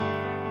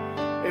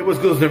Hey, what's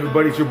good,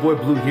 everybody? It's your boy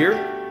Blue here.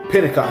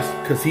 Pentecost,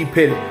 because he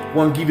paid it.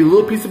 Want to give you a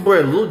little piece of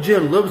bread, a little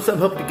gem, a little something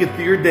help to get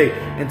through your day.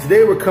 And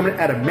today we're coming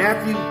out of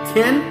Matthew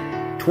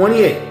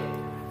 10:28.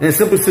 And it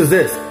simply says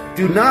this: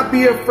 do not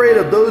be afraid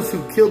of those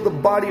who kill the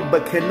body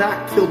but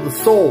cannot kill the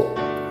soul.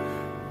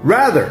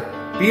 Rather,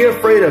 be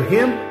afraid of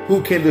him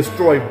who can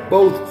destroy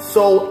both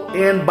soul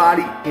and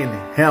body in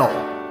hell.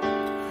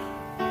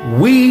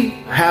 We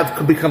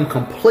have become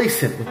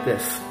complacent with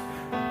this.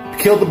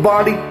 Kill the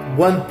body,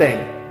 one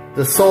thing.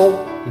 The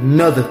soul,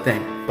 another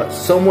thing. But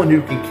someone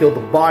who can kill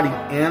the body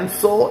and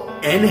soul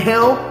in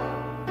hell,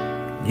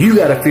 you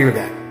gotta fear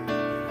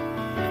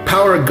that.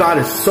 Power of God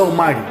is so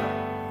mighty,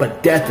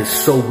 but death is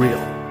so real.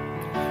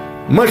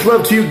 Much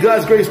love to you,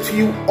 God's grace to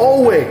you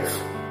always.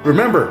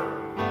 Remember,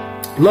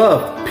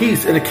 love,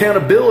 peace, and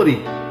accountability.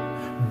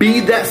 Be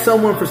that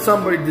someone for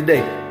somebody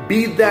today.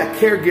 Be that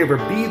caregiver.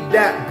 Be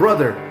that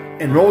brother.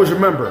 And always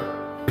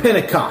remember,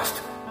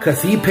 Pentecost, because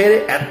he paid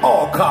it at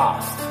all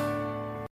costs.